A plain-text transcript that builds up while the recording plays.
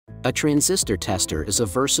A transistor tester is a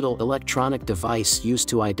versatile electronic device used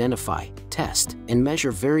to identify, test, and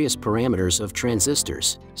measure various parameters of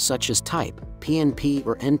transistors, such as type, PNP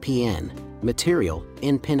or NPN, material,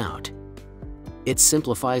 and pinout. It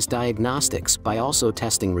simplifies diagnostics by also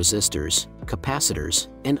testing resistors, capacitors,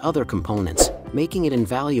 and other components, making it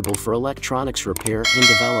invaluable for electronics repair and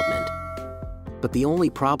development. But the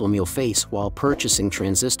only problem you'll face while purchasing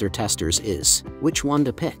transistor testers is which one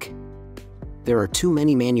to pick. There are too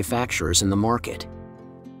many manufacturers in the market.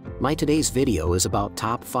 My today's video is about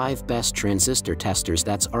top 5 best transistor testers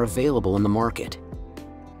that are available in the market.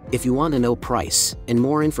 If you want to know price and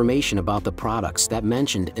more information about the products that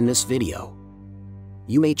mentioned in this video,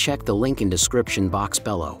 you may check the link in description box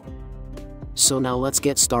below. So now let's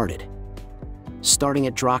get started. Starting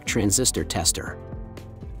at DROK Transistor Tester.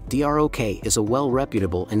 DROK is a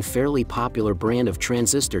well-reputable and fairly popular brand of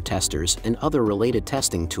transistor testers and other related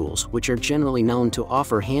testing tools which are generally known to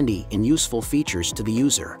offer handy and useful features to the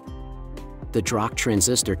user. The DROK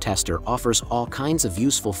Transistor Tester offers all kinds of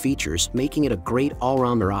useful features, making it a great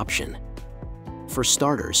all-rounder option. For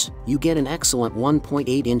starters, you get an excellent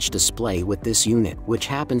 1.8-inch display with this unit, which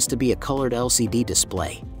happens to be a colored LCD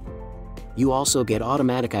display. You also get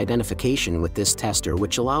automatic identification with this tester,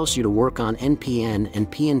 which allows you to work on NPN and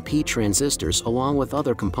PNP transistors along with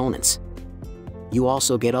other components. You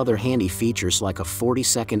also get other handy features like a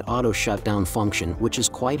 40-second auto shutdown function, which is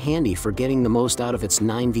quite handy for getting the most out of its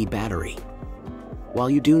 9V battery. While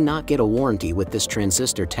you do not get a warranty with this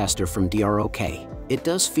transistor tester from DROK, it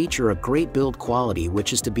does feature a great build quality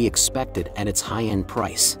which is to be expected at its high-end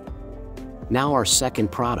price. Now our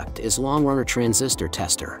second product is LongRunner Transistor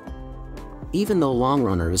Tester. Even though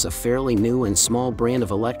LongRunner is a fairly new and small brand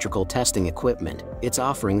of electrical testing equipment, its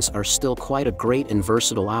offerings are still quite a great and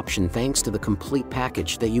versatile option thanks to the complete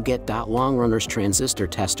package that you get. LongRunner's transistor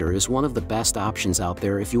tester is one of the best options out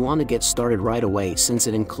there if you want to get started right away, since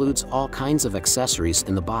it includes all kinds of accessories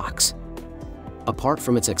in the box. Apart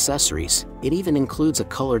from its accessories, it even includes a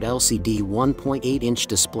colored LCD 1.8-inch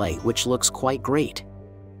display which looks quite great.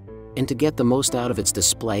 And to get the most out of its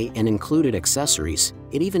display and included accessories,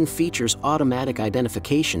 it even features automatic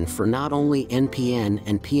identification for not only NPN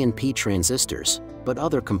and PNP transistors, but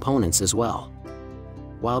other components as well.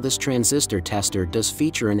 While this transistor tester does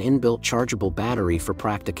feature an inbuilt chargeable battery for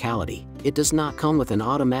practicality, it does not come with an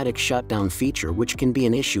automatic shutdown feature, which can be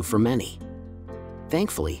an issue for many.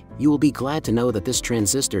 Thankfully, you will be glad to know that this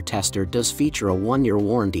transistor tester does feature a 1-year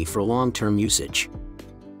warranty for long-term usage.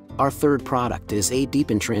 Our third product is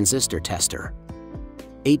ADEPIN Transistor Tester.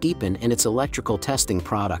 ADEPIN and its electrical testing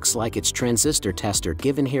products like its transistor tester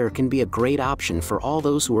given here can be a great option for all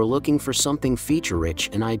those who are looking for something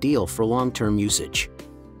feature-rich and ideal for long-term usage.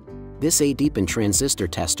 This ADEPIN transistor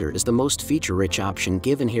tester is the most feature-rich option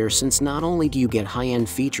given here, since not only do you get high-end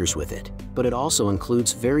features with it, but it also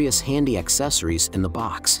includes various handy accessories in the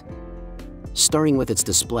box. Starting with its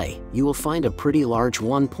display, you will find a pretty large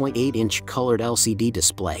 1.8-inch colored LCD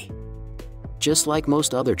display. Just like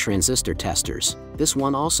most other transistor testers, this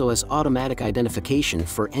one also has automatic identification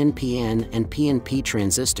for NPN and PNP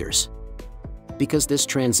transistors. Because this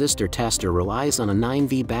transistor tester relies on a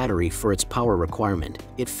 9V battery for its power requirement,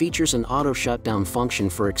 it features an auto shutdown function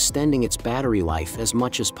for extending its battery life as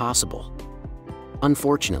much as possible.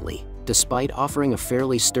 Unfortunately, despite offering a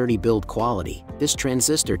fairly sturdy build quality, this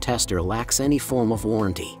transistor tester lacks any form of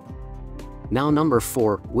warranty. Now number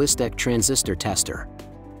 4, WISTEC Transistor Tester.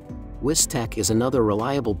 WISTEC is another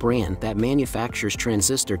reliable brand that manufactures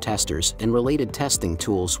transistor testers and related testing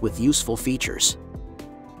tools with useful features.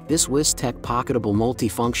 This WISTEC pocketable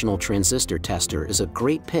multifunctional transistor tester is a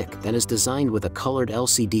great pick that is designed with a colored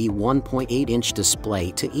LCD 1.8-inch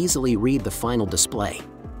display to easily read the final display.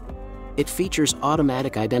 It features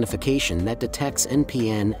automatic identification that detects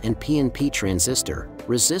NPN and PNP transistor,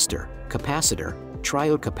 resistor, capacitor,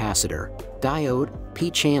 triode capacitor, diode,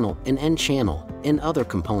 P-channel and N-channel, and other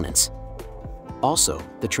components. Also,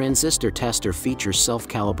 the transistor tester features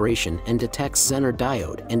self-calibration and detects Zener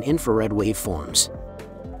diode and infrared waveforms.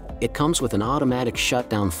 It comes with an automatic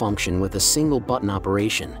shutdown function with a single button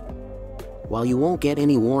operation. While you won't get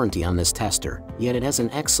any warranty on this tester, yet it has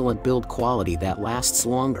an excellent build quality that lasts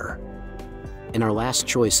longer. And our last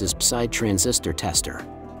choice is PSIDE Transistor Tester.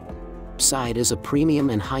 PSIDE is a premium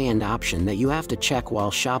and high-end option that you have to check while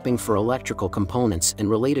shopping for electrical components and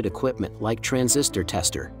related equipment like transistor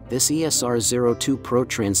tester. This ESR02 Pro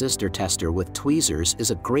transistor tester with tweezers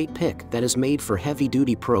is a great pick that is made for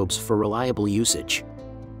heavy-duty probes for reliable usage.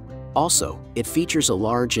 Also, it features a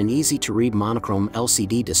large and easy-to-read monochrome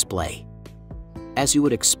LCD display. As you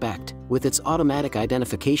would expect, with its automatic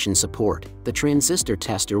identification support, the transistor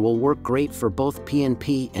tester will work great for both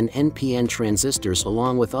PNP and NPN transistors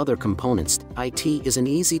along with other components. IT is an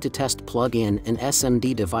easy-to-test plug-in and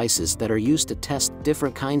SMD devices that are used to test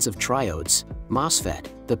different kinds of triodes, MOSFET,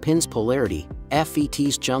 the pin's polarity,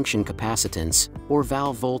 FET's junction capacitance, or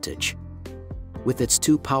valve voltage. With its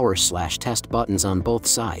two power/test buttons on both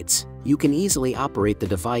sides, you can easily operate the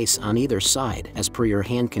device on either side as per your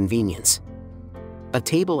hand convenience. A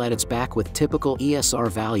table at its back with typical ESR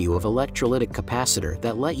value of electrolytic capacitor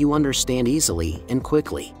that let you understand easily and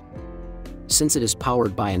quickly. Since it is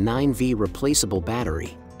powered by a 9V replaceable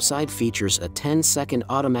battery, side features a 10-second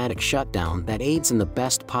automatic shutdown that aids in the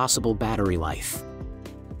best possible battery life.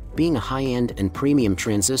 Being a high-end and premium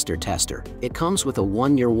transistor tester, it comes with a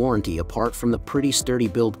 1-year warranty apart from the pretty sturdy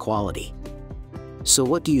build quality. So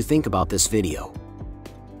what do you think about this video?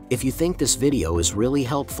 If you think this video is really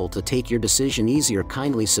helpful to take your decision easier,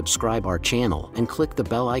 kindly subscribe our channel and click the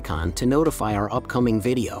bell icon to notify our upcoming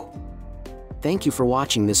video. Thank you for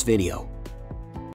watching this video.